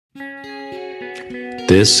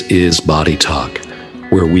This is Body Talk,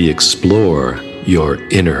 where we explore your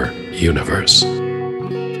inner universe.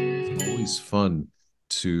 It's always fun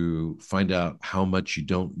to find out how much you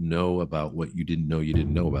don't know about what you didn't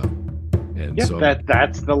know about. And yeah, so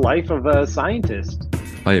that's the life of a scientist.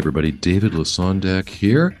 Hi, everybody. David Lasondek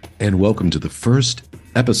here, and welcome to the first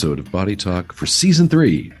episode of Body Talk for Season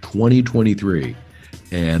 3, 2023.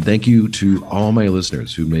 And thank you to all my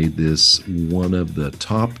listeners who made this one of the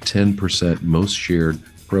top 10% most shared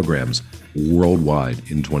programs worldwide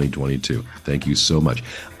in 2022. Thank you so much.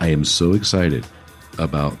 I am so excited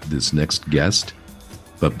about this next guest.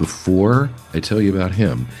 But before I tell you about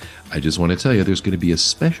him, I just want to tell you there's going to be a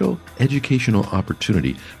special educational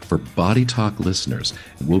opportunity for Body Talk listeners.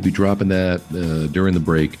 We'll be dropping that during the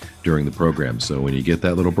break, during the program. So when you get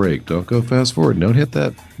that little break, don't go fast forward. Don't hit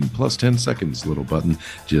that plus 10 seconds little button.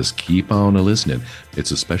 Just keep on listening.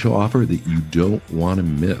 It's a special offer that you don't want to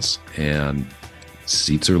miss. And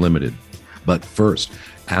seats are limited. But first,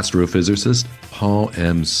 astrophysicist Paul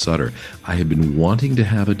M. Sutter. I have been wanting to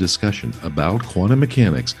have a discussion about quantum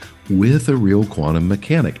mechanics with a real quantum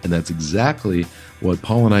mechanic. And that's exactly what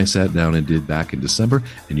Paul and I sat down and did back in December.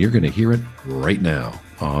 And you're going to hear it right now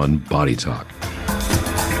on Body Talk.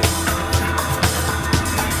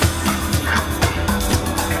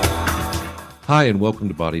 Hi, and welcome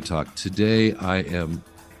to Body Talk. Today, I am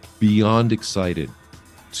beyond excited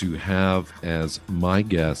to have as my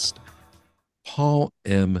guest Paul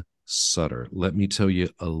M. Sutter. Let me tell you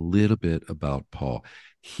a little bit about Paul.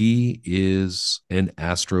 He is an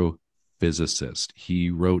astrophysicist. He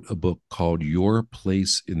wrote a book called Your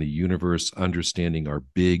Place in the Universe, Understanding Our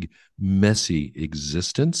Big, Messy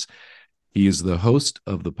Existence. He is the host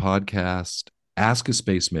of the podcast Ask a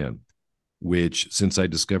Spaceman, which, since I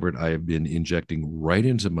discovered, I have been injecting right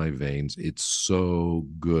into my veins. It's so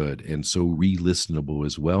good and so re-listenable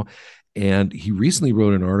as well. And he recently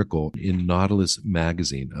wrote an article in Nautilus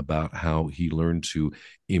magazine about how he learned to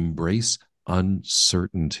embrace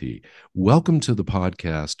uncertainty. Welcome to the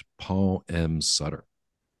podcast, Paul M. Sutter.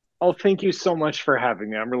 Oh, thank you so much for having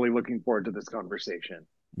me. I'm really looking forward to this conversation.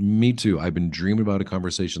 Me too. I've been dreaming about a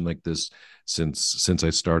conversation like this since I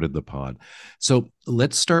started the pod. So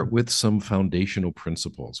let's start with some foundational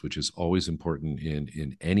principles, which is always important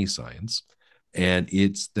in any science. And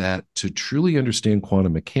it's that to truly understand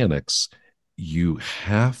quantum mechanics, you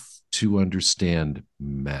have to understand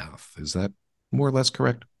math. Is that more or less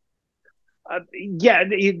correct? Yeah,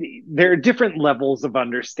 there are different levels of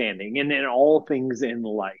understanding, and in all things in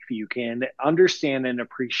life, you can understand and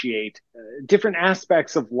appreciate different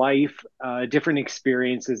aspects of life, different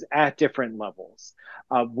experiences at different levels.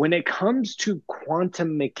 When it comes to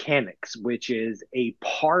quantum mechanics, which is a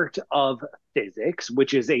part of physics,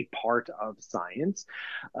 which is a part of science,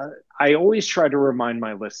 I always try to remind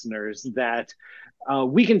my listeners that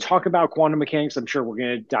we can talk about quantum mechanics. I'm sure we're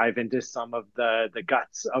going to dive into some of the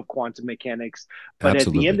guts of quantum mechanics. But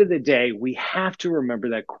Absolutely. At the end of the day, we have to remember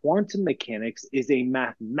that quantum mechanics is a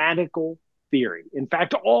mathematical theory. In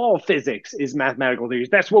fact, all physics is mathematical theories.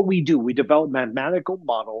 That's what we do. We develop mathematical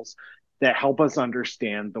models that help us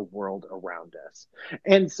understand the world around us.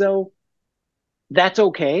 And so that's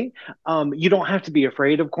okay. You don't have to be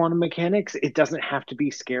afraid of quantum mechanics. It doesn't have to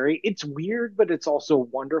be scary. It's weird, but it's also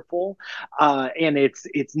wonderful. And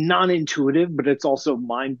it's non-intuitive, but it's also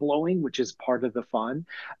mind-blowing, which is part of the fun.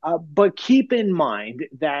 But keep in mind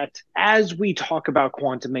that as we talk about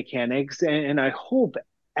quantum mechanics, and I hope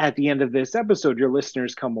at the end of this episode, your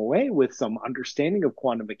listeners come away with some understanding of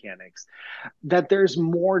quantum mechanics, that there's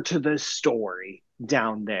more to the story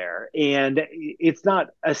down there. And it's not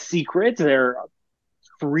a secret. There are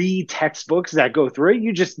free textbooks that go through it.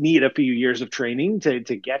 You just need a few years of training to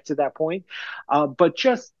get to that point. But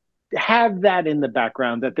just have that in the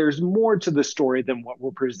background, that there's more to the story than what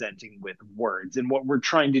we're presenting with words. And what we're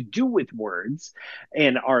trying to do with words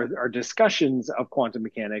and our discussions of quantum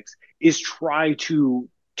mechanics is try to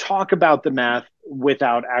talk about the math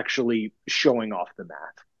without actually showing off the math.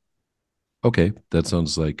 Okay, that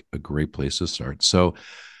sounds like a great place to start. So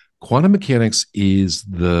quantum mechanics is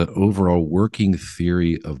the overall working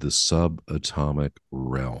theory of the subatomic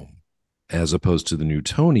realm, as opposed to the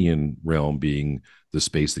Newtonian realm being the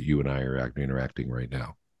space that you and I are interacting right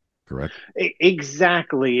now. Correct?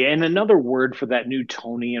 Exactly. And another word for that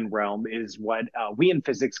Newtonian realm is what we in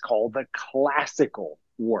physics call the classical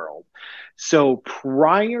world. So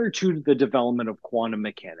prior to the development of quantum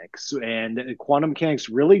mechanics, and quantum mechanics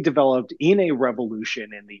really developed in a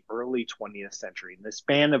revolution in the early 20th century, in the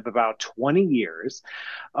span of about 20 years,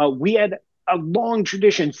 we had a long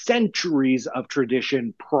tradition, centuries of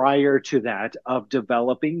tradition prior to that of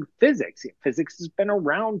developing physics. Physics has been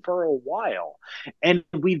around for a while, and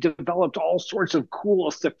we've developed all sorts of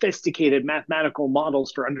cool, sophisticated mathematical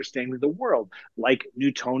models for understanding the world, like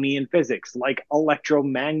Newtonian physics, like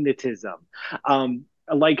electromagnetism,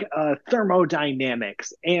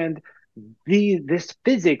 thermodynamics, and this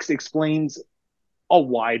physics explains a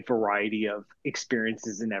wide variety of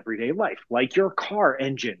experiences in everyday life, like your car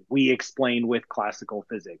engine, we explain with classical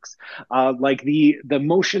physics, like the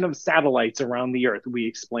motion of satellites around the Earth, we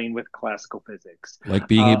explain with classical physics. Like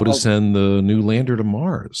being able to send the new lander to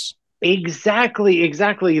Mars. Exactly.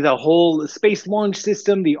 The whole space launch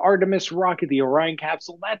system, the Artemis rocket, the Orion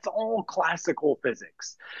capsule, that's all classical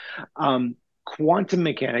physics. Quantum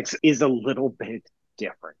mechanics is a little bit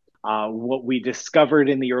different. What we discovered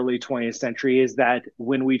in the early 20th century is that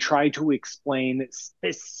when we try to explain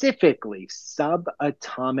specifically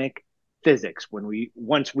subatomic physics,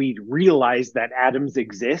 once we realize that atoms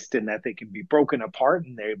exist and that they can be broken apart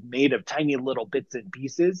and they're made of tiny little bits and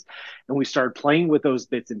pieces, and we started playing with those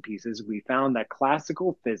bits and pieces, we found that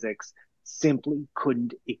classical physics simply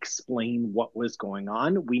couldn't explain what was going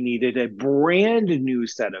on. We needed a brand new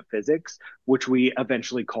set of physics, which we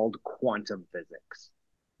eventually called quantum physics.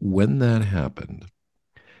 When that happened,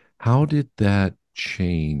 how did that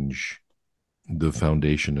change the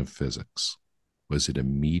foundation of physics? Was it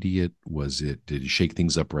immediate? Did it shake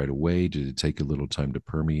things up right away? Did it take a little time to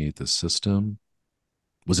permeate the system?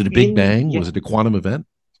 Was it a big bang? Was it a quantum event?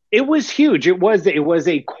 It was huge. It was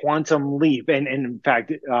a quantum leap, and in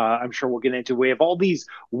fact, I'm sure we'll get into. We have all these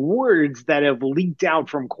words that have leaked out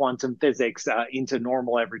from quantum physics into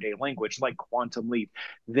normal everyday language, like quantum leap.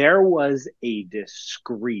 There was a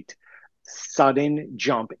discrete, sudden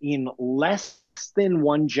jump in less than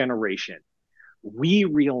one generation. We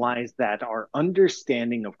realized that our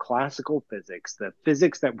understanding of classical physics, the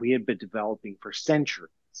physics that we had been developing for centuries,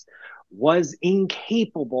 was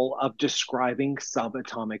incapable of describing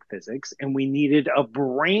subatomic physics, and we needed a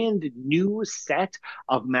brand new set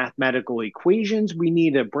of mathematical equations. We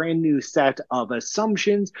needed a brand new set of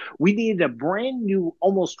assumptions. We needed a brand new,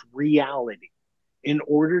 almost reality in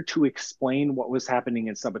order to explain what was happening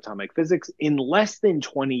in subatomic physics. In less than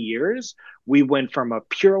 20 years, we went from a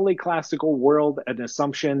purely classical world, an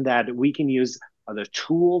assumption that we can use the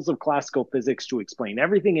tools of classical physics to explain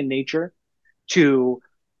everything in nature, to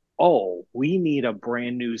oh, we need a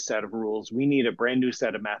brand new set of rules. We need a brand new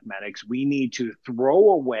set of mathematics. We need to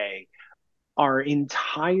throw away our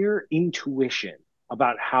entire intuition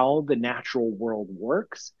about how the natural world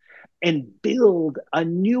works and build a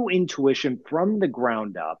new intuition from the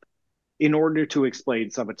ground up in order to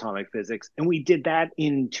explain subatomic physics. And we did that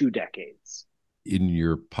in 2 decades. In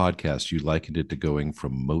your podcast, you likened it to going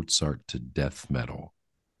from Mozart to death metal.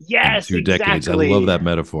 Yes, in 2 decades. I love that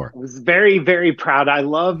metaphor. I was very, very proud. I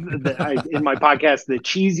love in my podcast, the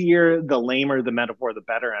cheesier, the lamer the metaphor, the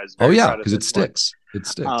better. I was very proud because it sticks. It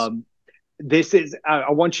sticks. This is. I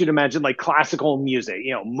want you to imagine like classical music.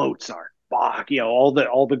 Mozart, Bach. All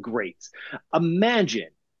the greats. Imagine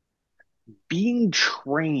being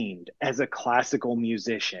trained as a classical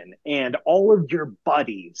musician, and all of your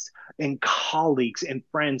buddies and colleagues and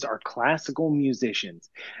friends are classical musicians,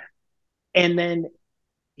 and then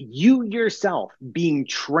you yourself being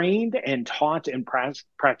trained and taught and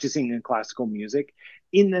practicing in classical music,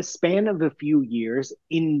 in the span of a few years,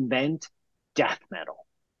 invent death metal.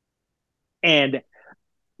 And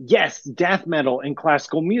yes, death metal and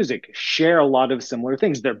classical music share a lot of similar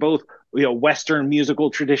things. They're both, Western musical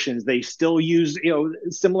traditions. They still use,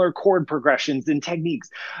 similar chord progressions and techniques.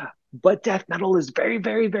 But death metal is very,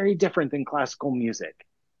 very, very different than classical music,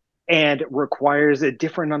 and requires a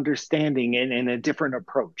different understanding and a different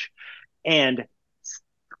approach. And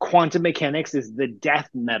quantum mechanics is the death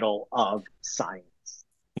metal of science.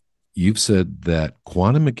 You've said that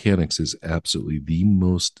quantum mechanics is absolutely the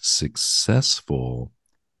most successful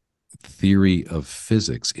theory of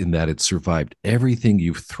physics, in that it survived everything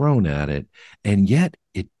you've thrown at it, and yet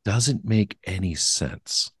it doesn't make any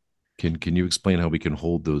sense. Can you explain how we can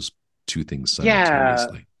hold those two things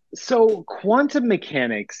simultaneously? Yeah. So quantum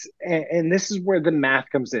mechanics, and this is where the math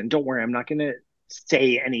comes in. Don't worry, I'm not going to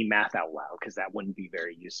say any math out loud because that wouldn't be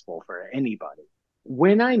very useful for anybody.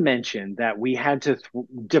 When I mentioned that we had to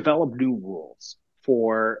develop new rules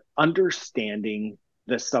for understanding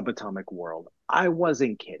the subatomic world, I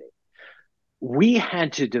wasn't kidding. We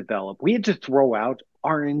had to throw out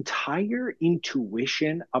our entire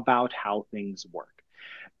intuition about how things work.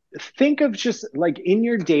 Think of just like in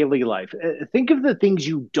your daily life, think of the things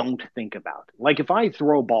you don't think about. Like if I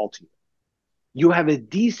throw a ball to you, you have a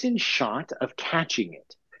decent shot of catching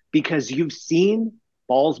it because you've seen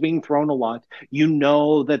balls being thrown a lot. You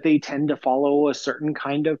know that they tend to follow a certain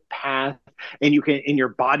kind of path, and your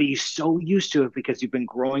body's so used to it because you've been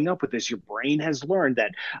growing up with this. Your brain has learned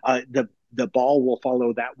that the ball will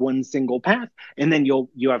follow that one single path, and then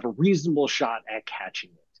you have a reasonable shot at catching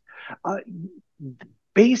it.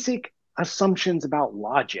 Basic assumptions about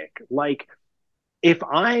logic, like if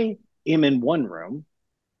I am in one room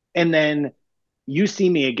and then you see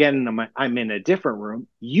me again and I'm in a different room,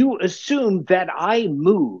 you assume that I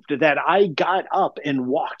moved, that I got up and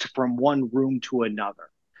walked from one room to another,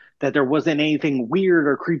 that there wasn't anything weird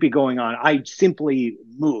or creepy going on. I simply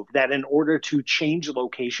moved, that in order to change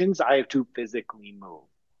locations, I have to physically move.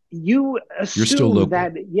 You You're still assume local.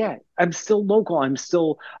 that, yeah, I'm still local. I'm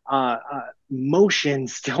still, motion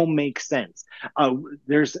still makes sense.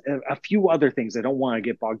 There's a few other things. I don't want to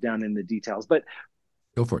get bogged down in the details, but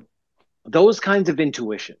Go for it. those kinds of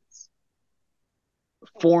intuitions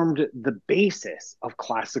formed the basis of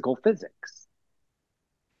classical physics.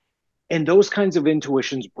 And those kinds of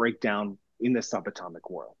intuitions break down in the subatomic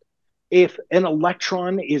world. If an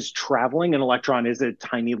electron is traveling, an electron is a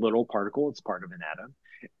tiny little particle, it's part of an atom.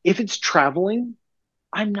 If it's traveling,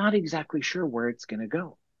 I'm not exactly sure where it's going to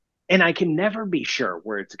go. And I can never be sure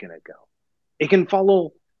where it's going to go. It can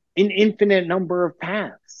follow an infinite number of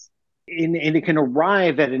paths, and it can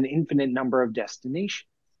arrive at an infinite number of destinations.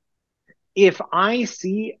 If I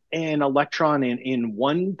see an electron in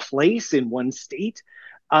one place, in one state,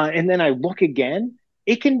 and then I look again,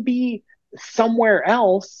 it can be somewhere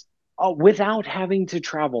else without having to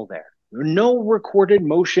travel there. No recorded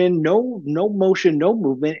motion, no motion, no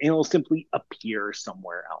movement. It'll simply appear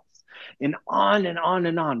somewhere else. And on and on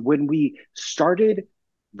and on. When we started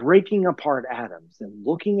breaking apart atoms and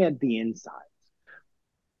looking at the insides,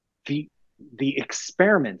 the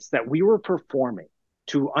experiments that we were performing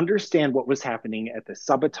to understand what was happening at the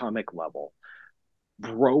subatomic level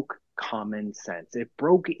broke common sense. It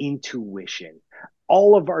broke intuition.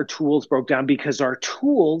 All of our tools broke down because our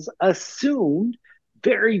tools assumed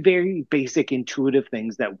very, very basic intuitive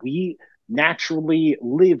things that we naturally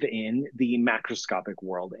live in the macroscopic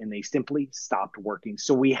world, and they simply stopped working.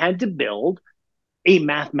 So we had to build a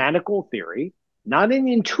mathematical theory, not an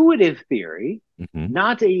intuitive theory,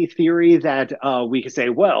 not a theory that we could say,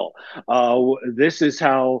 well, this is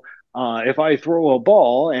how, if I throw a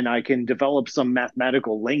ball and I can develop some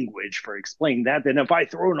mathematical language for explaining that, then if I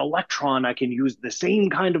throw an electron, I can use the same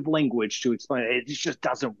kind of language to explain it. It just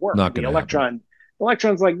doesn't work. Not going to happen.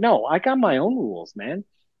 Electron's like, no, I got my own rules, man.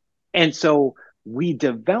 And so we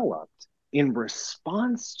developed, in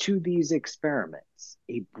response to these experiments,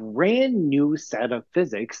 a brand new set of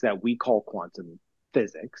physics that we call quantum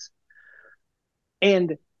physics.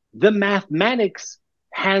 And the mathematics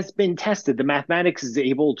has been tested. The mathematics is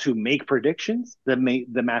able to make predictions. The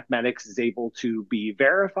mathematics is able to be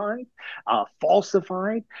verified,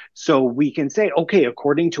 falsified. So we can say, okay,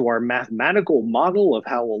 according to our mathematical model of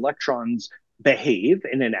how electrons behave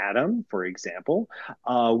in an atom, for example,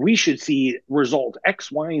 we should see result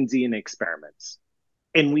X, Y, and Z in experiments.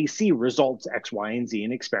 And we see results X, Y, and Z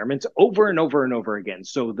in experiments over and over and over again.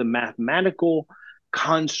 So the mathematical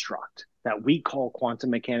construct that we call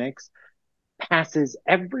quantum mechanics passes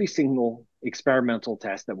every single experimental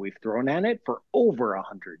test that we've thrown at it for over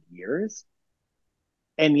 100 years.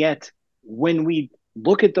 And yet, when we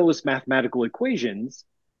look at those mathematical equations,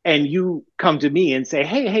 and you come to me and say,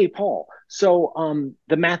 hey, Paul, so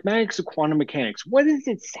the mathematics of quantum mechanics, what is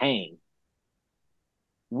it saying?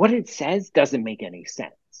 What it says doesn't make any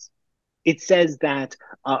sense. It says that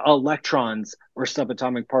electrons or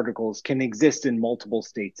subatomic particles can exist in multiple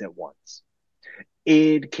states at once.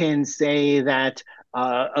 It can say that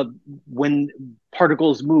when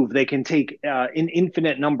particles move, they can take an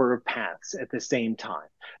infinite number of paths at the same time,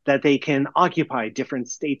 that they can occupy different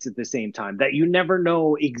states at the same time, that you never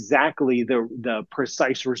know exactly the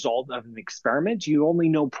precise result of an experiment. You only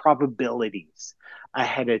know probabilities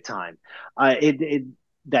ahead of time.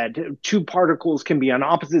 That two particles can be on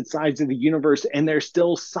opposite sides of the universe and they're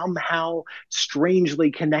still somehow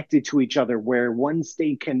strangely connected to each other, where one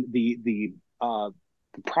state can, the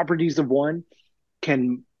properties of one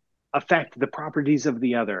can affect the properties of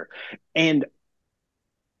the other. And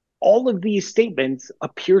all of these statements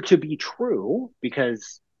appear to be true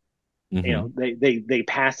because they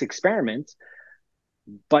pass experiments,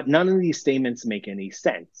 but none of these statements make any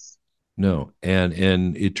sense. No, and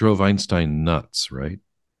it drove Einstein nuts, right?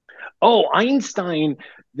 Oh, Einstein,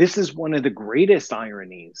 this is one of the greatest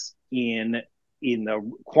ironies in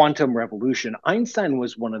the quantum revolution. Einstein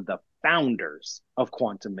was one of the founders of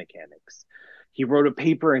quantum mechanics. He wrote a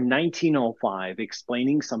paper in 1905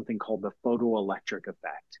 explaining something called the photoelectric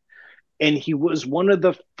effect. And he was one of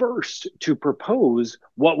the first to propose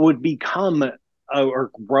what would become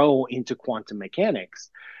or grow into quantum mechanics.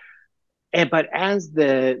 But as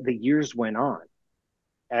the years went on,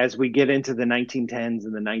 as we get into the 1910s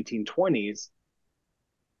and the 1920s,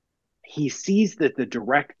 he sees that the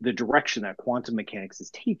direction that quantum mechanics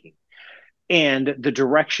is taking, and the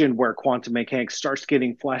direction where quantum mechanics starts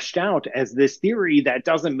getting fleshed out as this theory that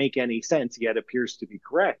doesn't make any sense yet appears to be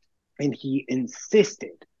correct. And he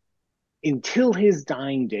insisted until his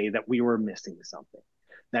dying day that we were missing something,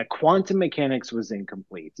 that quantum mechanics was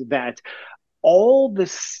incomplete, that all the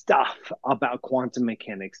stuff about quantum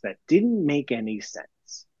mechanics that didn't make any sense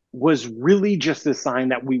was really just a sign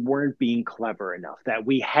that we weren't being clever enough, that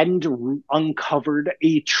we hadn't uncovered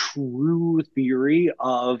a true theory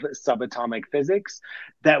of subatomic physics,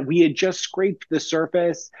 that we had just scraped the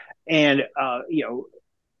surface and,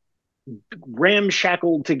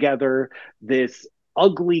 ramshackled together this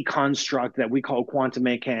ugly construct that we call quantum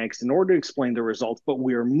mechanics in order to explain the results, but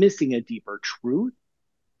we are missing a deeper truth.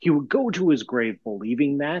 He would go to his grave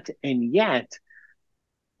believing that, and yet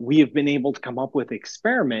we have been able to come up with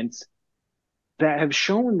experiments that have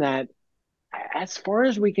shown that, as far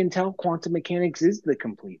as we can tell, quantum mechanics is the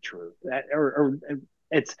complete truth. There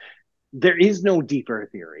is no deeper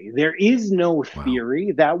theory. There is no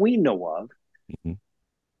theory that we know of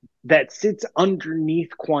that sits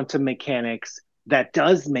underneath quantum mechanics that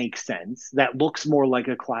does make sense, that looks more like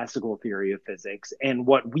a classical theory of physics. And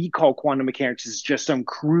what we call quantum mechanics is just some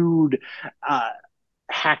crude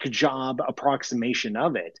hack job approximation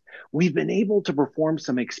of it. We've been able to perform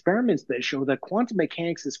some experiments that show that quantum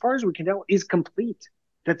mechanics, as far as we can tell, is complete,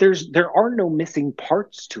 that there are no missing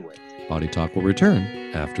parts to it. Body Talk will return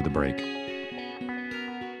after the break.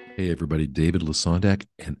 Hey everybody, David Lesondak,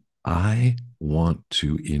 and I want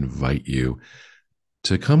to invite you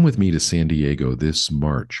to come with me to San Diego this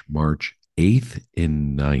March 8th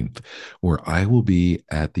and 9th, where I will be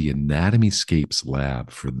at the Anatomyscapes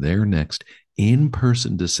Lab for their next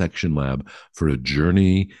in-person dissection lab for a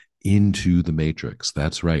journey into the matrix.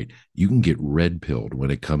 That's right. You can get red-pilled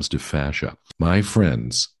when it comes to fascia. My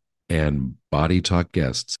friends and Body Talk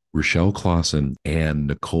guests, Rochelle Clausen and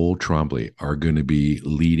Nicole Trombley, are going to be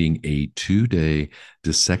leading a 2-day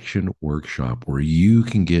dissection workshop where you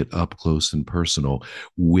can get up close and personal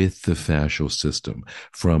with the fascial system,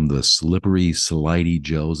 from the slippery, slidey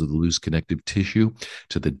gels of the loose connective tissue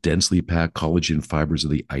to the densely packed collagen fibers of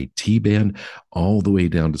the IT band, all the way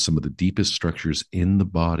down to some of the deepest structures in the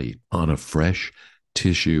body on a fresh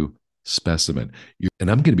tissue specimen. And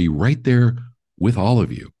I'm going to be right there with all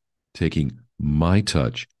of you, taking my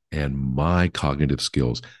touch and my cognitive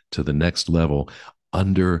skills to the next level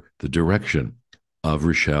under the direction of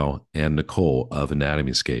Rochelle and Nicole of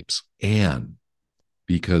Anatomyscapes. And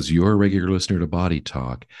because you're a regular listener to Body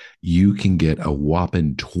Talk, you can get a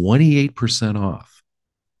whopping 28% off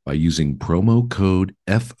by using promo code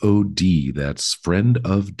FOD. That's Friend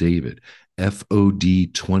of David,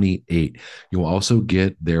 FOD28. You'll also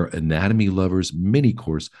get their Anatomy Lovers mini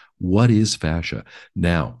course, What is Fascia?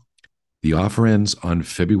 Now, the offer ends on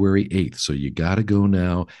February 8th, so you got to go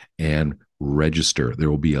now and register.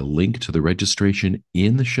 There will be a link to the registration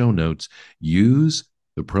in the show notes. Use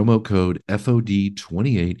the promo code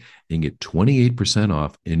FOD28 and get 28%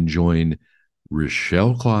 off, and join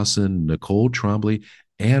Rochelle Clausen, Nicole Trombley,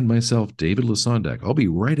 and myself, David Lesondak. I'll be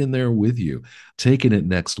right in there with you, taking it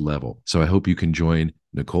next level. So I hope you can join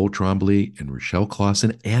Nicole Trombley and Rochelle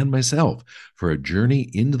Clausen and myself for a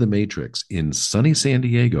journey into the matrix in sunny San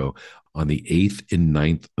Diego on the 8th and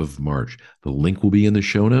 9th of March. The link will be in the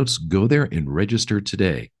show notes. Go there and register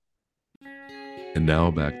today. And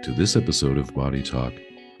now back to this episode of Body Talk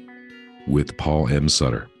with Paul M.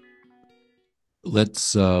 Sutter.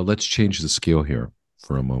 Let's change the scale here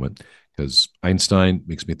for a moment, because Einstein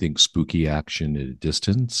makes me think spooky action at a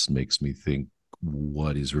distance, makes me think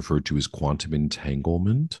what is referred to as quantum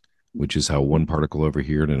entanglement, which is how one particle over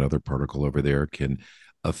here and another particle over there can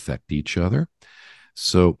affect each other.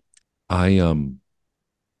 So I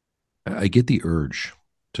get the urge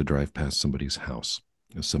to drive past somebody's house,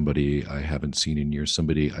 somebody I haven't seen in years,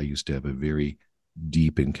 somebody I used to have a very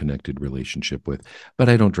deep and connected relationship with, but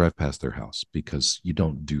I don't drive past their house, because you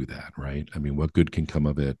don't do that, right? I mean, what good can come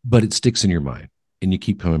of it? But it sticks in your mind, and you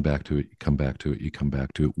keep coming back to it, you come back to it, you come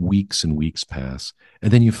back to it. Weeks and weeks pass,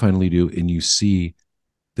 and then you finally do, and you see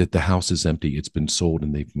that the house is empty. It's been sold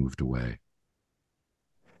and they've moved away.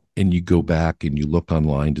 And you go back and you look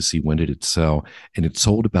online to see when did it sell, and it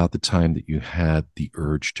sold about the time that you had the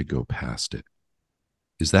urge to go past it.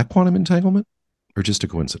 Is that quantum entanglement or just a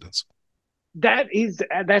coincidence?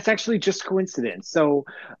 that's actually just coincidence. So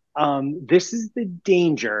this is the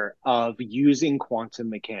danger of using quantum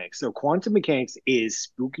mechanics. So quantum mechanics is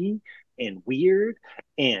spooky and weird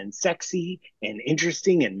and sexy and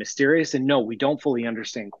interesting and mysterious. And no, we don't fully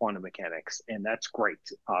understand quantum mechanics, and that's great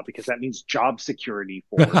because that means job security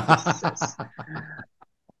for physicists.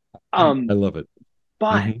 I love it.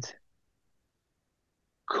 But Hmm.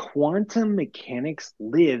 quantum mechanics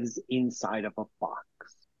lives inside of a box.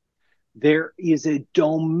 There is a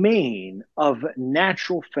domain of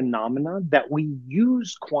natural phenomena that we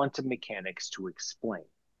use quantum mechanics to explain.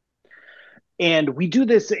 And we do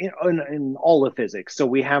this in all of physics. So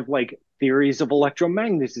we have like theories of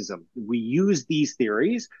electromagnetism. We use these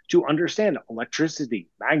theories to understand electricity,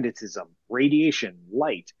 magnetism, radiation,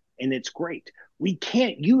 light, and it's great. We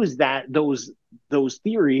can't use those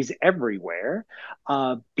theories everywhere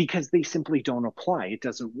because they simply don't apply. It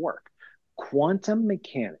doesn't work. Quantum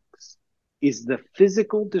mechanics is the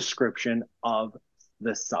physical description of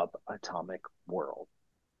the subatomic world.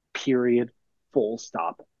 Period. Full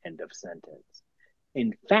stop. End of sentence.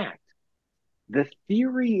 In fact, the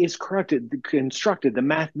theory is constructed, the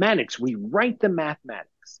mathematics, we write the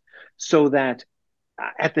mathematics so that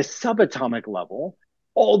at the subatomic level,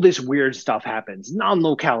 all this weird stuff happens non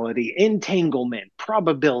locality, entanglement,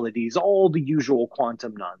 probabilities, all the usual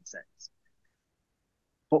quantum nonsense.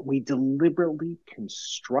 But we deliberately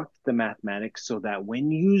construct the mathematics so that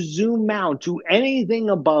when you zoom out to anything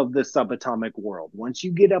above the subatomic world, once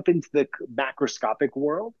you get up into the macroscopic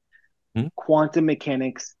world, quantum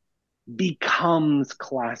mechanics becomes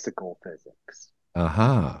classical physics.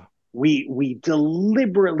 Aha. We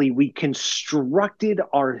deliberately we constructed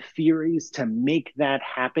our theories to make that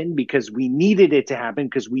happen because we needed it to happen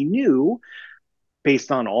because we knew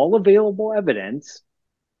based on all available evidence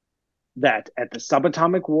that at the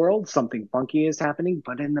subatomic world something funky is happening,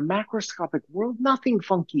 but in the macroscopic world nothing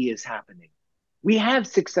funky is happening. We have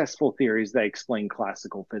successful theories that explain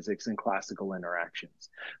classical physics and classical interactions.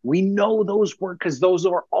 We know those work because those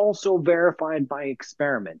are also verified by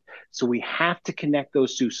experiment. So we have to connect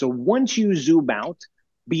those two. So once you zoom out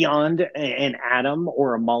beyond an atom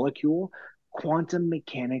or a molecule, quantum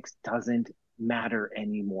mechanics doesn't matter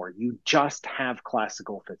anymore. You just have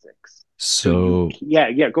classical physics. So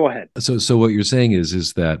Yeah, go ahead. so what you're saying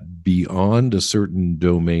is that beyond a certain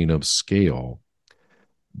domain of scale,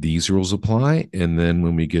 these rules apply, and then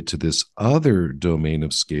when we get to this other domain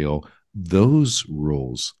of scale, those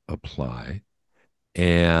rules apply,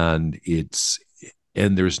 and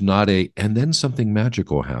there's not a and then something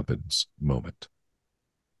magical happens moment.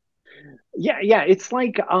 Yeah, it's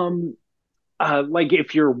like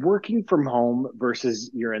if you're working from home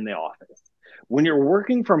versus you're in the office. When you're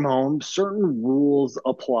working from home, certain rules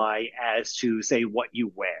apply as to say what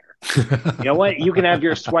you wear. You know what? You can have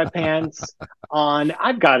your sweatpants on.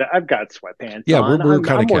 I've got sweatpants Yeah, on. we're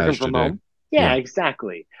kind of I'm working cash from today. home. Yeah, Yeah.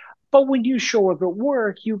 exactly. But when you show up at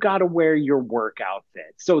work, you got to wear your work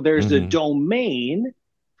outfit. So there's a Hmm. domain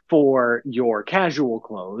for your casual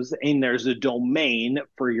clothes and there's a domain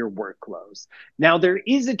for your work clothes. Now there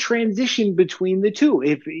is a transition between the two.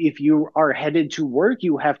 If you are headed to work,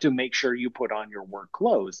 you have to make sure you put on your work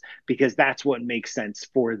clothes because that's what makes sense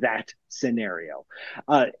for that scenario.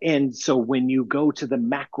 And so when you go to the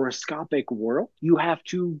macroscopic world, you have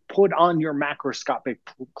to put on your macroscopic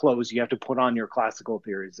clothes. You have to put on your classical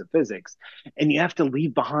theories of physics, and you have to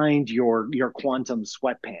leave behind your quantum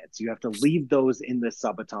sweatpants. You have to leave those in the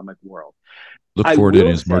subatomic world. Look I for it in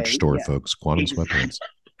will his merch say, store, yeah, folks. Quantum exactly. sweatpants.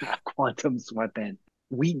 Quantum sweatpants.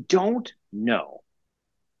 We don't know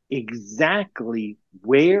exactly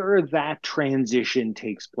where that transition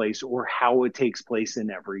takes place or how it takes place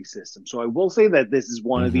in every system. So I will say that this is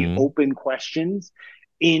one of the Hmm. open questions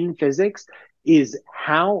in physics is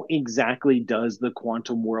how exactly does the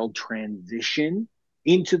quantum world transition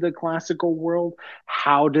into the classical world?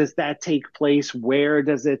 How does that take place? Where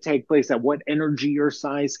does it take place? At what energy or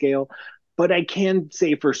size scale? But I can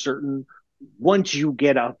say for certain, once you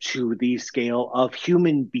get up to the scale of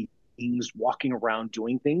human beings walking around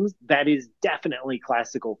doing things, that is definitely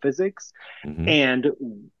classical physics. Hmm. And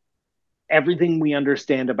everything we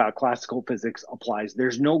understand about classical physics applies.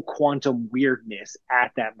 There's no quantum weirdness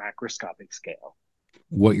at that macroscopic scale.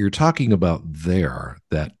 What you're talking about there,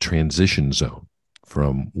 that transition zone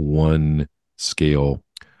from one scale,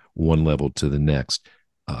 one level to the next,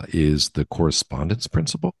 is the correspondence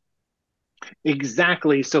principle.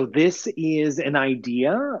 Exactly. So, this is an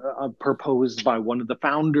idea proposed by one of the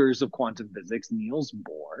founders of quantum physics, Niels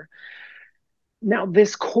Bohr. Now,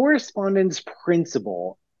 this correspondence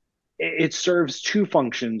principle it serves two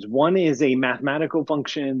functions. One is a mathematical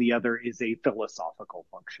function, the other is a philosophical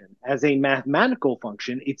function. As a mathematical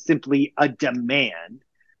function, it's simply a demand,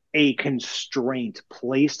 a constraint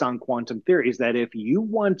placed on quantum theories that if you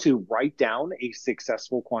want to write down a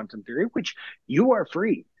successful quantum theory, which you are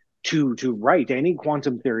free to write any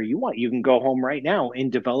quantum theory you want, you can go home right now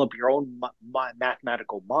and develop your own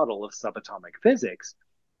mathematical model of subatomic physics.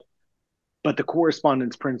 But the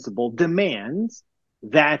correspondence principle demands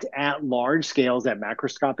that at large scales, at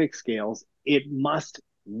macroscopic scales, it must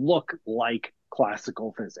look like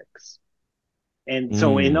classical physics. And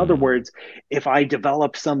so, in other words, if I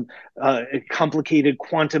develop some complicated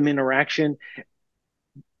quantum interaction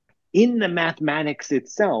in the mathematics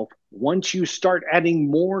itself, once you start adding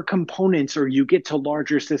more components or you get to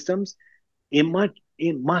larger systems, it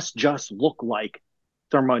must just look like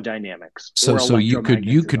thermodynamics or so you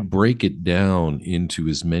electromagnetism. could break it down into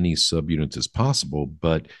as many subunits as possible,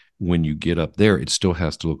 but when you get up there, it still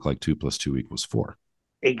has to look like 2 + 2 = 4.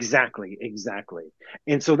 Exactly.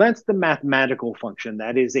 And so that's the mathematical function.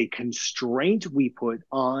 That is a constraint we put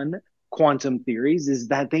on quantum theories, is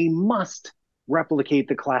that they must replicate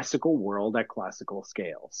the classical world at classical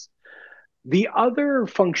scales. The other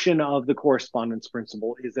function of the correspondence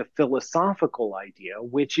principle is a philosophical idea,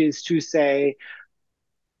 which is to say,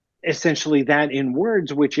 essentially that in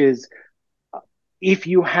words, which is, if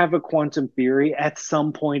you have a quantum theory, at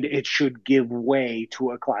some point it should give way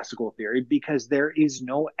to a classical theory because there is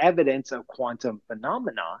no evidence of quantum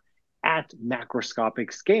phenomena at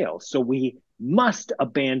macroscopic scale. So we must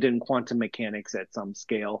abandon quantum mechanics at some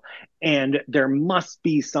scale, and there must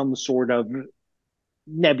be some sort of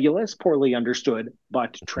nebulous, poorly understood,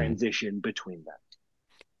 but transition between them.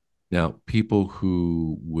 Now, people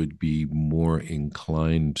who would be more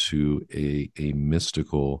inclined to a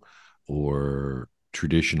mystical or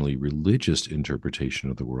traditionally religious interpretation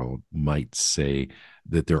of the world might say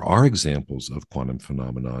that there are examples of quantum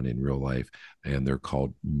phenomenon in real life, and they're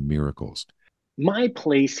called miracles. My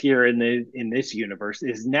place here in this universe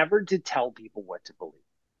is never to tell people what to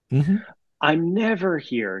believe. Mm-hmm. I'm never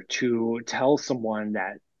here to tell someone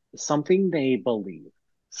that something they believe,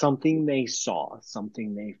 something they saw,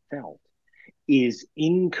 something they felt is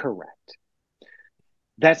incorrect.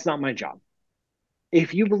 That's not my job.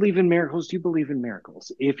 If you believe in miracles, you believe in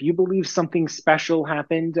miracles. If you believe something special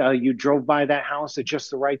happened, you drove by that house at just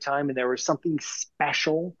the right time and there was something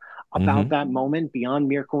special about that moment beyond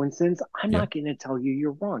mere coincidence, I'm not going to tell you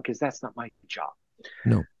you're wrong because that's not my job.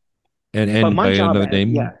 No. And by another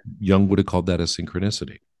name, Jung would have called that a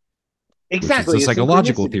synchronicity. Exactly. Which is a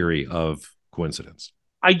psychological theory of coincidence.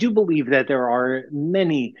 I do believe that there are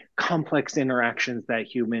many complex interactions that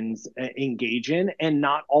humans engage in, and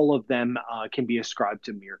not all of them can be ascribed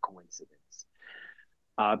to mere coincidence.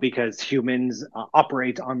 Because humans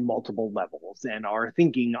operate on multiple levels, and our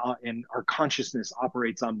thinking and our consciousness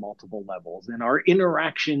operates on multiple levels, and our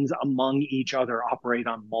interactions among each other operate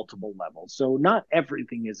on multiple levels. So not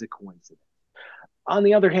everything is a coincidence. On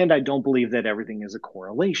the other hand, I don't believe that everything is a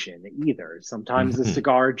correlation either. Sometimes a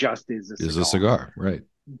cigar just is a cigar. Is a cigar, right.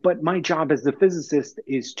 But my job as a physicist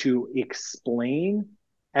is to explain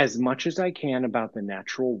as much as I can about the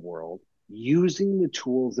natural world using the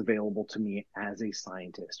tools available to me as a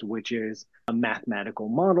scientist, which is mathematical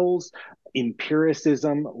models,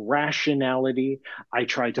 empiricism, rationality. I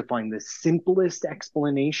try to find the simplest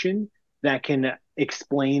explanation that can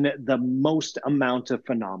explain the most amount of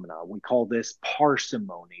phenomena. We call this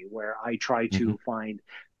parsimony, where I try to find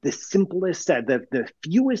the simplest, the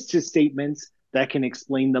fewest statements that can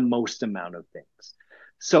explain the most amount of things.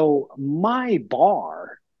 So my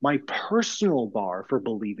personal bar for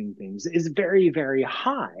believing things is very, very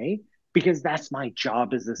high because that's my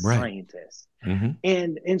job as a scientist.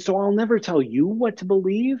 And so I'll never tell you what to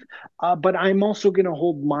believe, but I'm also going to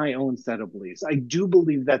hold my own set of beliefs. I do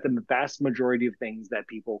believe that the vast majority of things that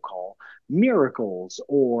people call miracles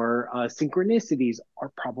or synchronicities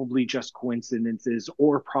are probably just coincidences,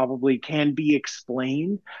 or probably can be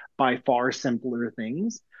explained by far simpler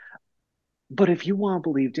things. But if you want to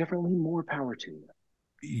believe differently, more power to you.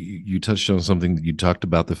 You touched on something. You talked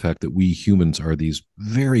about the fact that we humans are these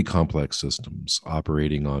very complex systems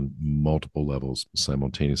operating on multiple levels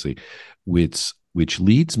simultaneously, which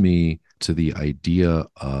leads me to the idea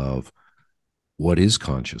of what is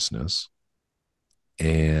consciousness.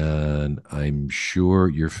 And I'm sure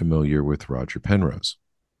you're familiar with Roger Penrose.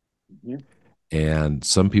 And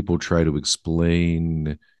some people try to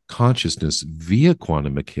explain consciousness via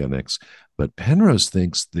quantum mechanics, but Penrose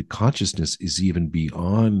thinks that consciousness is even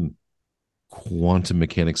beyond quantum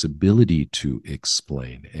mechanics' ability to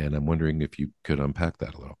explain. And I'm wondering if you could unpack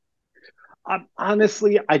that a little.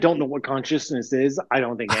 Honestly, I don't know what consciousness is. I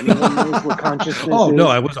don't think anyone knows what consciousness Oh no,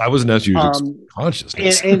 is. I wasn't asking you to explain Um, and,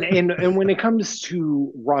 consciousness. and and and when it comes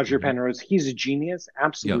to Roger Mhm. Penrose, he's a genius, Yeah.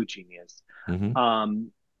 absolute genius. Hmm.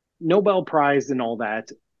 Um, Nobel Prize and all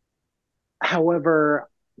that. However,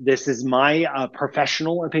 this is my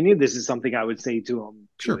professional opinion. This is something I would say to him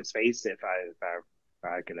to Sure. his face if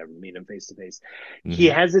I could ever meet him face to face. He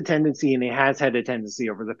Hmm. has a tendency, and he has had a tendency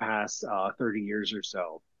over the past 30 years or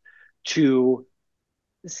so, to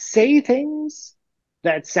say things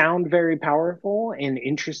that sound very powerful and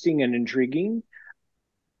interesting and intriguing,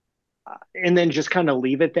 and then just kind of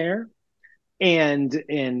leave it there and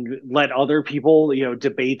let other people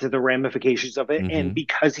debate the ramifications of it. And Hmm.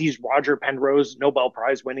 because he's Roger Penrose, Nobel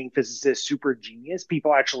Prize winning physicist, super genius,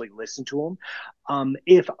 people actually listen to him.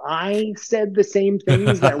 If I said the same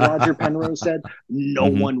things that Roger Penrose said,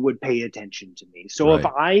 no Hmm. one would pay attention to me. So if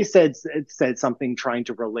Right. I said something trying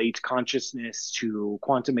to relate consciousness to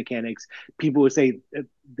quantum mechanics, people would say,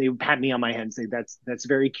 they would pat me on my head and say, that's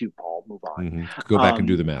very cute, Paul, move on. Hmm. Go back and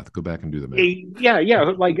do the math. Go back and do the math. Yeah,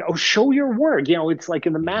 like, oh, show your work. It's like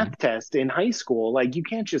in the Hmm. math test in high school. Like, you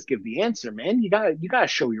can't just give the answer, man. You gotta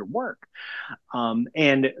show your work.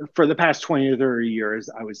 And for the past 20 or 30 years,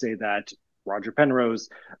 I would say that Roger Penrose,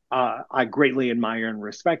 I greatly admire and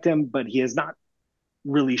respect him, but he has not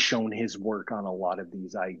really shown his work on a lot of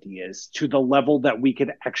these ideas to the level that we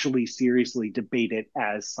could actually seriously debate it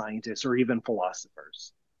as scientists or even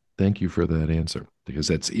philosophers. Thank you for that answer, because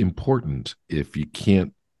that's important. If you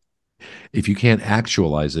can't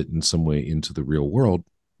actualize it in some way into the real world,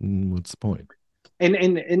 what's the point?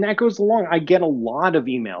 And that goes along. I get a lot of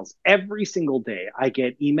emails every single day. I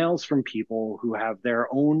get emails from people who have their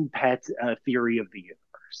own pet theory of the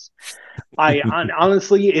universe.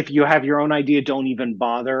 Honestly, if you have your own idea, don't even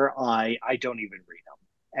bother. I don't even read them.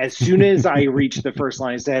 As soon as I reached the first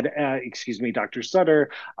line, I said, "Excuse me, Dr.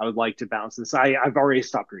 Sutter, I would like to bounce this." I've already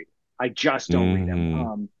stopped reading. I just don't read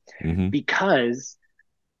them, Hmm. Hmm. because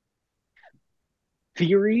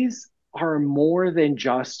theories are more than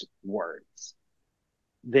just words.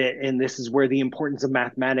 And this is where the importance of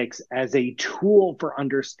mathematics as a tool for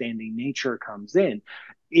understanding nature comes in.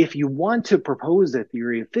 If you want to propose a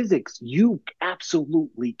theory of physics, you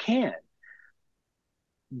absolutely can,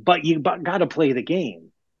 but you got to play the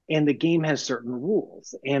game, and the game has certain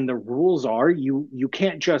rules, and the rules are, you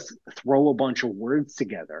can't just throw a bunch of words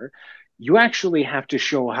together. You actually have to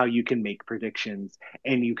show how you can make predictions,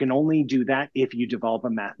 and you can only do that if you develop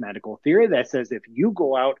a mathematical theory that says, if you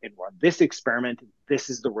go out and run this experiment, this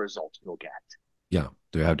is the result you'll get. Yeah,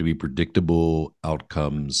 there have to be predictable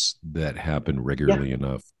outcomes that happen Yeah, regularly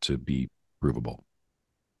enough to be provable.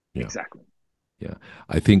 Yeah. exactly. Yeah.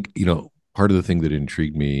 I think, part of the thing that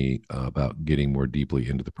intrigued me about getting more deeply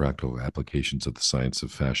into the practical applications of the science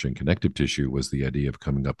of fascia and connective tissue was the idea of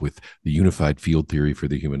coming up with the unified field theory for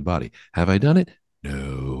the human body. Have I done it?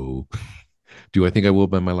 No. Do I think I will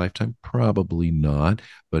by my lifetime? Probably not,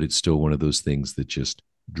 but it's still one of those things that just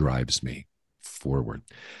drives me forward.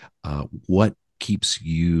 What keeps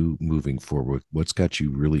you moving forward? What's got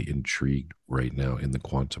you really intrigued right now in the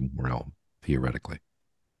quantum realm, theoretically?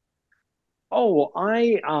 Oh,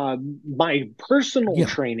 I my personal Yeah.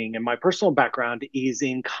 training and my personal background is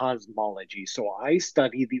in cosmology. So I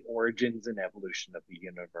study the origins and evolution of the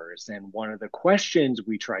universe. And one of the questions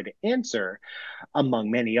we try to answer,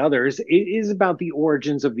 among many others, is about the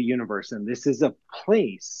origins of the universe. And this is a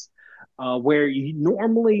place where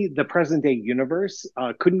normally the present day universe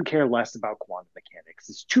couldn't care less about quantum mechanics.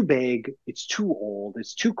 It's too big, it's too old,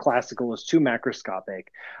 it's too classical, it's too macroscopic.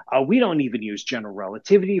 We don't even use general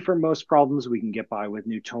relativity for most problems. We can get by with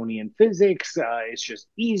Newtonian physics. It's just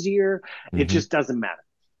easier. It Hmm. just doesn't matter.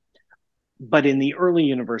 But in the early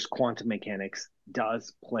universe, quantum mechanics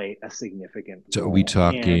does play a significant So are we role.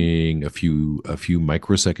 And talking a few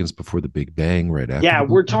microseconds before the Big Bang, right after yeah, the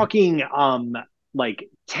Big we're Bang? talking like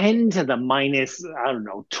 10 to the minus, I don't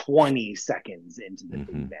know, 20 seconds into the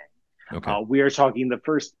Big Hmm. Bang. Okay. We are talking the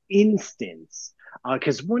first instance,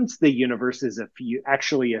 because once the universe is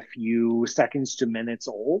actually a few seconds to minutes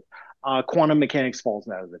old, quantum mechanics falls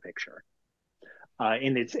out of the picture.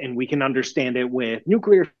 And we can understand it with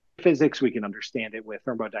nuclear physics. We can understand it with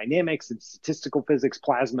thermodynamics and statistical physics,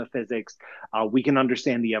 plasma physics. We can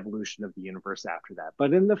understand the evolution of the universe after that.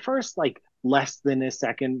 But in the first, like, less than a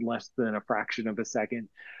second, less than a fraction of a second,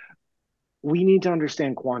 we need to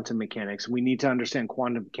understand quantum mechanics. We need to understand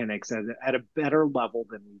quantum mechanics at a better level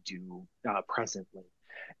than we do presently.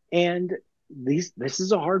 And this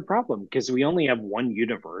is a hard problem because we only have one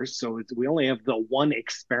universe, so we only have the one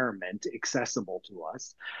experiment accessible to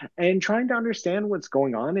us, and trying to understand what's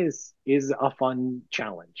going on is a fun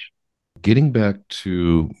challenge. Getting back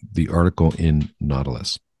to the article in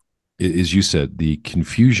Nautilus, as you said, the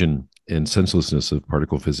confusion and senselessness of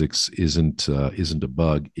particle physics isn't a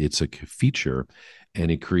bug; it's a feature,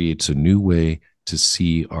 and it creates a new way to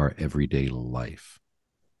see our everyday life.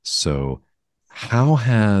 So, how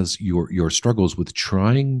has your struggles with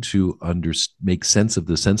trying to make sense of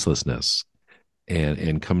the senselessness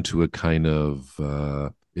and come to a kind of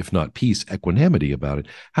if not peace, equanimity about it?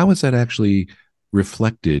 How has that actually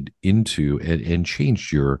reflected into and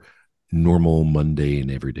changed your normal, mundane,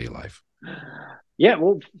 everyday life? Yeah,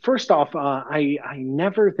 well, first off, I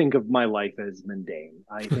never think of my life as mundane.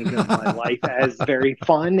 I think of my life as very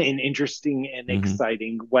fun and interesting and Mm-hmm.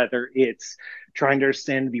 exciting, whether it's trying to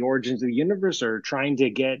understand the origins of the universe or trying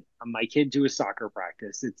to get my kid to a soccer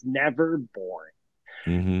practice. It's never boring.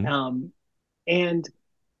 Mm-hmm. Um, and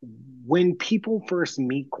when people first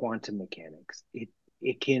meet quantum mechanics,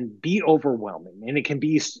 it can be overwhelming, and it can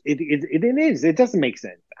be it doesn't make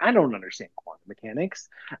sense. I don't understand quantum mechanics,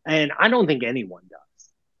 and I don't think anyone does.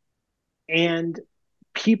 And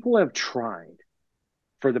people have tried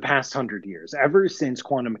for the past 100 years, ever since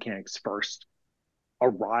quantum mechanics first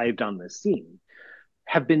arrived on the scene,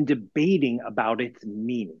 have been debating about its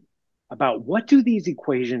meaning, about what do these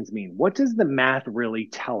equations mean? What does the math really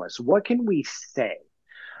tell us? What can we say?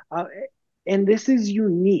 Uh, and this is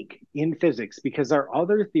unique in physics because our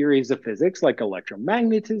other theories of physics, like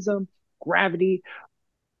electromagnetism, gravity,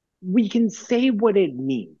 we can say what it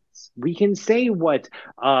means. We can say what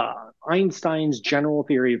Einstein's general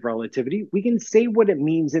theory of relativity, we can say what it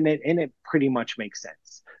means in it, and it pretty much makes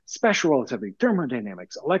sense. Special relativity,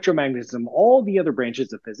 thermodynamics, electromagnetism, all the other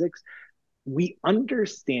branches of physics, we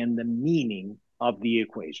understand the meaning of the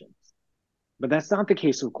equations. But that's not the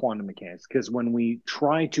case with quantum mechanics, because when we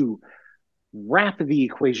try to wrap the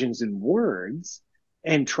equations in words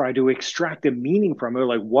and try to extract a meaning from it,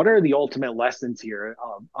 like what are the ultimate lessons here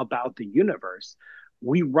about the universe,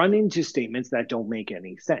 we run into statements that don't make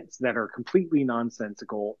any sense, that are completely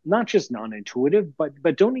nonsensical, not just non-intuitive, but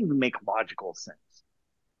don't even make logical sense.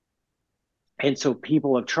 And so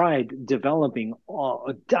people have tried developing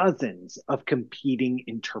dozens of competing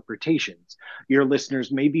interpretations. Your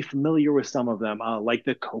listeners may be familiar with some of them, like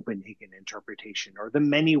the Copenhagen interpretation or the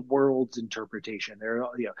many worlds interpretation. There,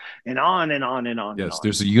 and on and on and on and Yes, on.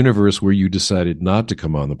 there's a universe where you decided not to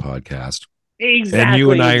come on the podcast, and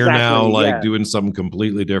you and Exactly, I are now exactly. like Yeah, doing something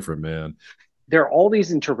completely different, man. there are all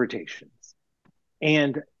these interpretations.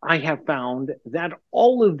 And I have found that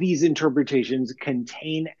all of these interpretations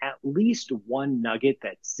contain at least one nugget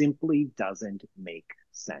that simply doesn't make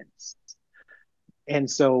sense. And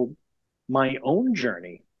so my own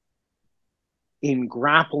journey in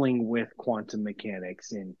grappling with quantum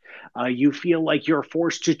mechanics, and you feel like you're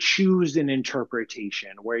forced to choose an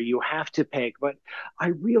interpretation where you have to pick. But I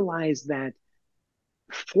realize that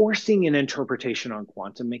forcing an interpretation on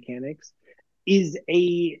quantum mechanics is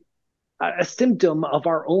a symptom of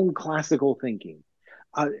our own classical thinking.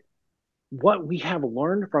 Uh, what we have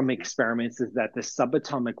learned from experiments is that the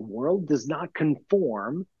subatomic world does not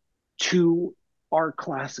conform to our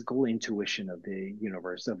classical intuition of the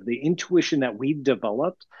universe, of the intuition that we've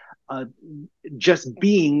developed, uh, just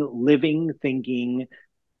being living, thinking,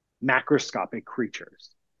 macroscopic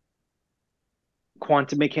creatures.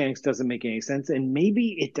 Quantum mechanics doesn't make any sense, and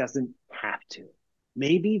maybe it doesn't have to.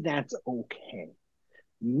 Maybe that's okay.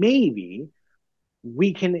 Maybe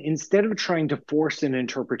we can, instead of trying to force an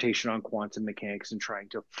interpretation on quantum mechanics and trying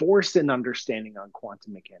to force an understanding on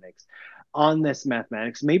quantum mechanics on this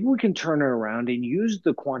mathematics, maybe we can turn it around and use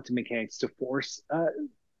the quantum mechanics to force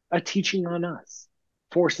a teaching on us,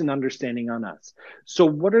 force an understanding on us. So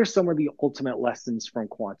what are some of the ultimate lessons from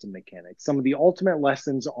quantum mechanics? Some of the ultimate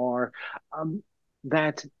lessons are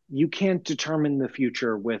that you can't determine the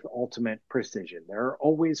future with ultimate precision. There are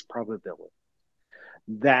always probabilities.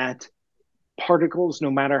 That particles,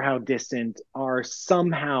 no matter how distant, are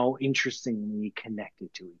somehow interestingly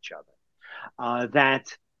connected to each other. That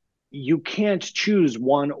you can't choose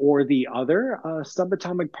one or the other.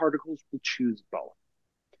 Subatomic particles will choose both.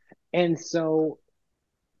 And so,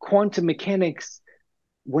 quantum mechanics,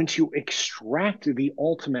 once you extract the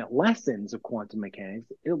ultimate lessons of quantum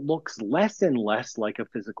mechanics, it looks less and less like a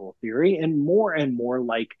physical theory and more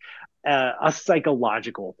like a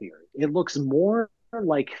psychological theory. It looks more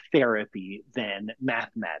like therapy than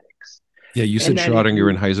mathematics. Yeah, you And said that if Schrodinger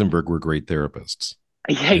and you, Heisenberg were great therapists,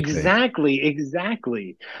 yeah, I think. exactly,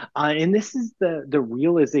 exactly. And this is the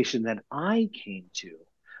realization that I came to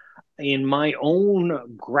in my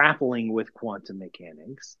own grappling with quantum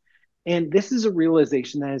mechanics. And this is a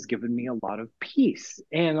realization that has given me a lot of peace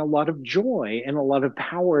and a lot of joy and a lot of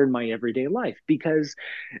power in my everyday life, because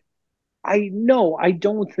I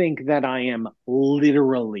don't think that I am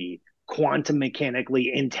literally quantum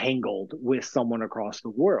mechanically entangled with someone across the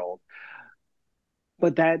world.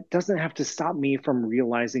 But that doesn't have to stop me from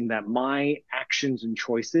realizing that my actions and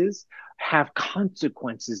choices have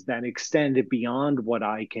consequences that extend beyond what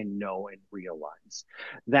I can know and realize.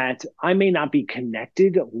 That I may not be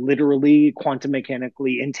connected, literally quantum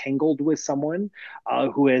mechanically entangled with someone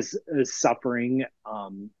who is suffering,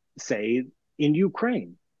 say, in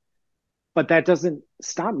Ukraine, but that doesn't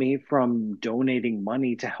stop me from donating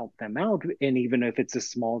money to help them out. And even if it's a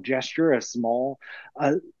small gesture, a small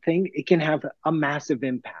thing, it can have a massive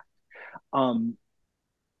impact. Um,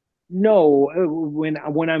 no,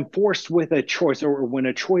 when I'm forced with a choice, or when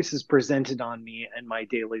a choice is presented on me in my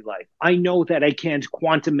daily life, I know that I can't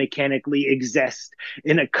quantum mechanically exist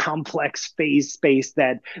in a complex phase space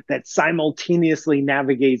that simultaneously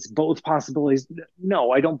navigates both possibilities.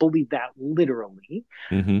 No, I don't believe that literally.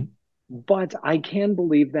 Mm-hmm. But I can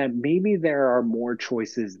believe that maybe there are more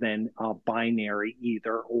choices than a binary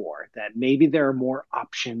either or, that maybe there are more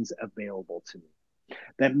options available to me,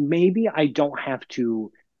 that maybe I don't have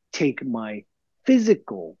to take my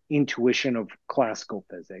physical intuition of classical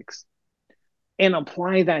physics and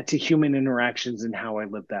apply that to human interactions and how I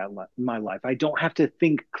live my life. I don't have to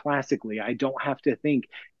think classically. I don't have to think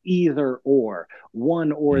either or,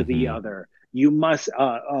 one or the Mm-hmm. other. You must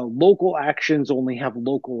local actions only have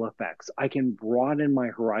local effects. I can broaden my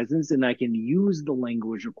horizons, and I can use the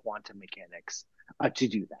language of quantum mechanics to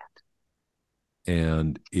do that.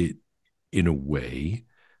 And it, in a way,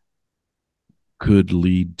 could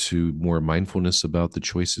lead to more mindfulness about the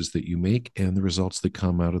choices that you make and the results that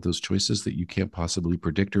come out of those choices that you can't possibly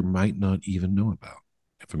predict or might not even know about,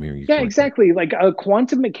 if I'm hearing you Yeah, correctly. exactly. Like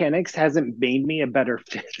quantum mechanics hasn't made me a better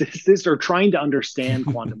physicist, or trying to understand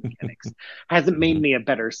quantum mechanics hasn't made Mhm. me a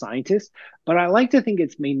better scientist, but I like to think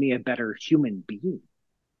it's made me a better human being.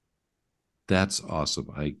 That's awesome.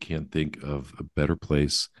 I can't think of a better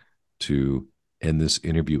place to end this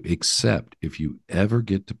interview, except if you ever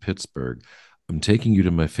get to Pittsburgh, I'm taking you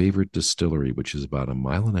to my favorite distillery, which is about a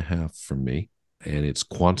mile and a half from me, and it's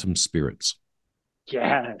Quantum Spirits.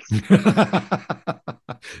 Yes. They're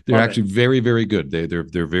Love it. actually very, very good.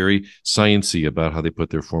 They're very sciencey about how they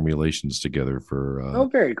put their formulations together for Oh,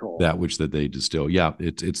 very cool. that which that they distill. Yeah,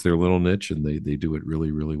 it's their little niche, and they do it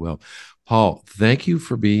really, really well. Paul, thank you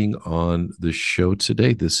for being on the show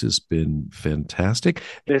today. This has been fantastic.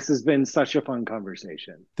 This has been such a fun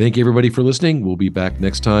conversation. Thank you, everybody, for listening. We'll be back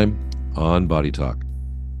next time on Body Talk.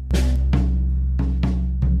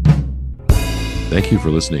 Thank you for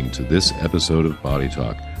listening to this episode of Body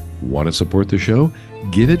Talk. Want to support the show?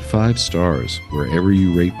 Give it 5 stars wherever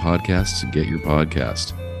you rate podcasts and get your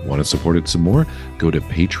podcast. Want to support it some more? Go to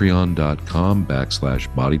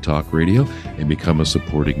patreon.com/Body Talk Radio and become a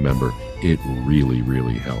supporting member. It really,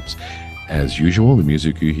 really helps. As usual, the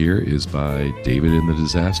music you hear is by David and the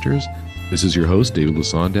Disasters. This is your host, David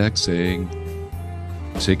Lasondak, saying,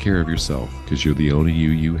 take care of yourself, because you're the only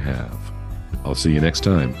you have. I'll see you next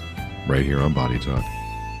time, right here on Body Talk.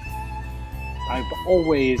 I've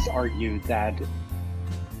always argued that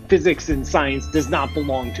physics and science does not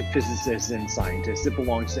belong to physicists and scientists. It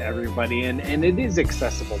belongs to everybody, and it is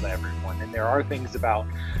accessible to everyone. And there are things about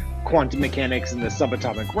quantum mechanics in the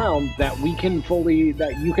subatomic realm that you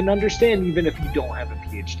can understand even if you don't have a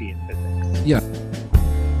PhD in physics. Yeah.